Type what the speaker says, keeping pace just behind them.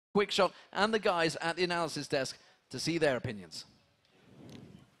Quick Shot and the guys at the analysis desk to see their opinions.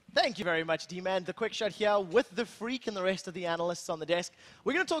 Thank you very much, D-Man. The Quick Shot here with the Freak and the rest of the analysts on the desk.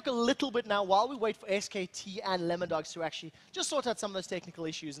 We're going to talk a little bit now while we wait for SKT and Lemon Dogs to actually just sort out some of those technical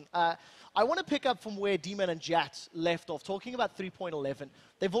issues. And I want to pick up from where D-Man and Jat left off, talking about 3.11.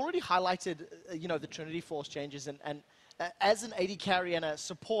 They've already highlighted, the Trinity Force changes, and as an AD carry and a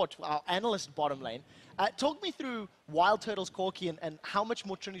support, our analyst bottom lane, talk me through Wild Turtles, Corki, and how much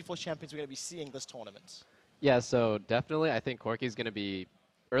more Trinity Force champions we're going to be seeing this tournament. Yeah, so definitely I think Corki's going to be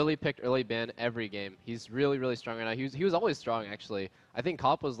early picked, early banned every game. He's really, really strong right now. He was always strong, actually. I think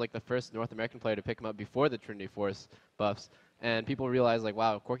Cop was like the first North American player to pick him up before the Trinity Force buffs. And people realized, like,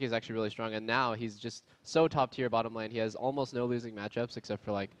 wow, Corki is actually really strong. And now he's just so top tier bottom lane. He has almost no losing matchups except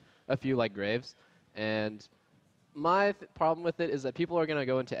for like a few like Graves. And my problem with it is that people are going to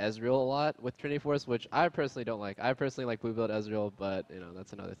go into Ezreal a lot with Trinity Force, which I personally don't like. I personally like blue build Ezreal, but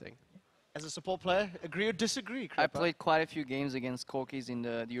that's another thing. As a support player, agree or disagree, Crippa? I played quite a few games against Corkis in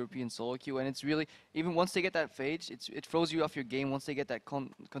the European solo queue, and it's really, even once they get that phage, it throws you off your game once they get that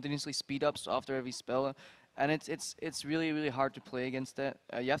continuously speed ups after every spell. And it's really, really hard to play against that.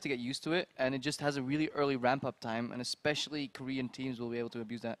 You have to get used to it, and it just has a really early ramp-up time, and especially Korean teams will be able to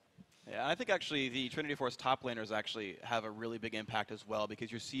abuse that. Yeah, I think actually the Trinity Force top laners actually have a really big impact as well,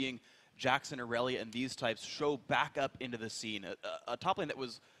 because you're seeing Jackson, Aurelia, and these types show back up into the scene. A top lane that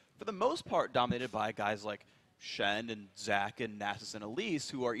was, for the most part, dominated by guys like Shen and Zach and Nasus and Elise,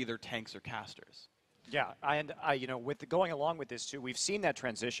 who are either tanks or casters. Yeah, and with going along with this too, we've seen that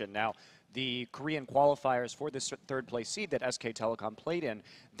transition. Now, the Korean qualifiers for this third place seed that SK Telecom played in,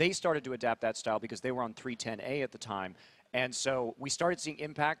 they started to adapt that style because they were on 310A at the time. And so we started seeing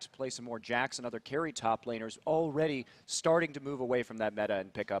Impact play some more Jax and other carry top laners already starting to move away from that meta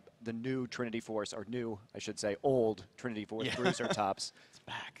and pick up the new Trinity Force, or new, I should say, old Trinity Force bruiser tops. It's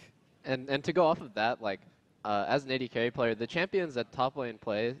back. And to go off of that, like, as an AD carry player, the champions that top lane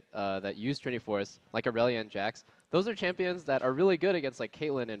play that use Trinity Force, like Aurelia and Jax, those are champions that are really good against like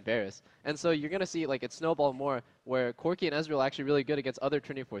Caitlyn and Varus. And so you're going to see like it snowball more where Corki and Ezreal are actually really good against other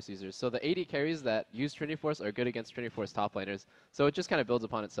Trinity Force users. So the AD carries that use Trinity Force are good against Trinity Force top laners. So it just kind of builds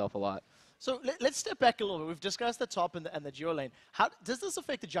upon itself a lot. So let's step back a little bit. We've discussed the top and the duo lane. How does this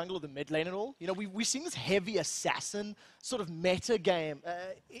affect the jungle or the mid lane at all? We've seen this heavy assassin sort of meta game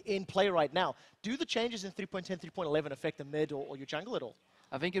in play right now. Do the changes in 3.10, 3.11 affect the mid or your jungle at all?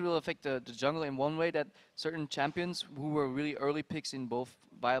 I think it will affect the jungle in one way, that certain champions who were really early picks in both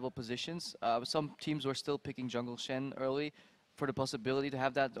viable positions, some teams were still picking jungle Shen early for the possibility to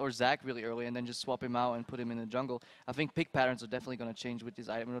have that, or Zach really early, and then just swap him out and put him in the jungle. I think pick patterns are definitely going to change with these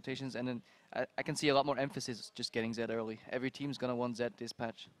item rotations, and then I can see a lot more emphasis just getting Zed early. Every team's going to want Zed this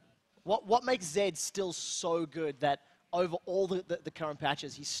patch. What makes Zed still so good that over all the current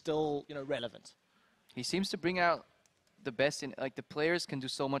patches, he's still relevant? He seems to bring out the best in, like, the players can do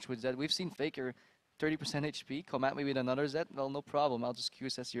so much with Zed. We've seen Faker 30% HP, come at me with another Zed, well, no problem. I'll just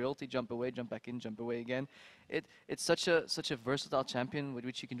QSS your ulti, jump away, jump back in, jump away again. It's such a versatile champion with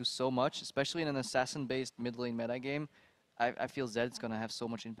which you can do so much, especially in an assassin-based mid lane meta game. I feel Zed's going to have so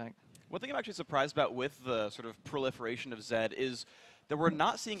much impact. One thing I'm actually surprised about with the sort of proliferation of Zed is that we're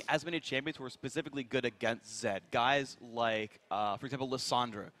not seeing as many champions who are specifically good against Zed. Guys like, for example,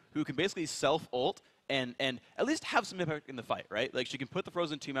 Lissandra, who can basically self-ult and at least have some impact in the fight, right? Like, she can put the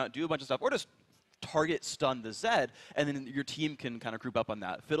Frozen Tomb out, do a bunch of stuff, or just target stun the Zed, and then your team can kind of group up on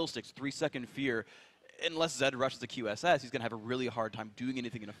that. Fiddlesticks, 3-second fear. Unless Zed rushes the QSS, he's going to have a really hard time doing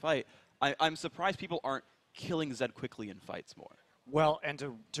anything in a fight. I'm surprised people aren't killing Zed quickly in fights more. Well, and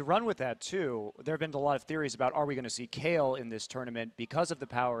to run with that, too, there have been a lot of theories about, are we going to see Kayle in this tournament because of the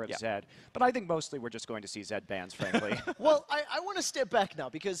power of Zed? But I think mostly we're just going to see Zed bans, frankly. Well, I want to step back now,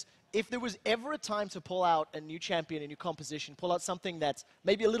 because if there was ever a time to pull out a new champion, a new composition, pull out something that's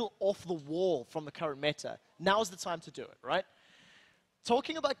maybe a little off the wall from the current meta, now's the time to do it, right?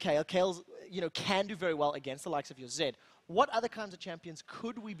 Talking about Kayle, Kayle's, can do very well against the likes of your Zed. What other kinds of champions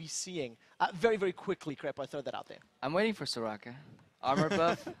could we be seeing very, very quickly, Crep? I throw that out there. I'm waiting for Soraka. Armor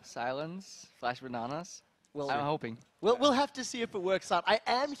buff, silence, flash bananas. I'm hoping. We'll have to see if it works out. I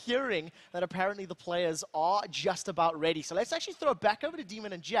am hearing that apparently the players are just about ready. So let's actually throw it back over to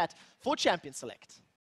Demon and Jet for Champion Select.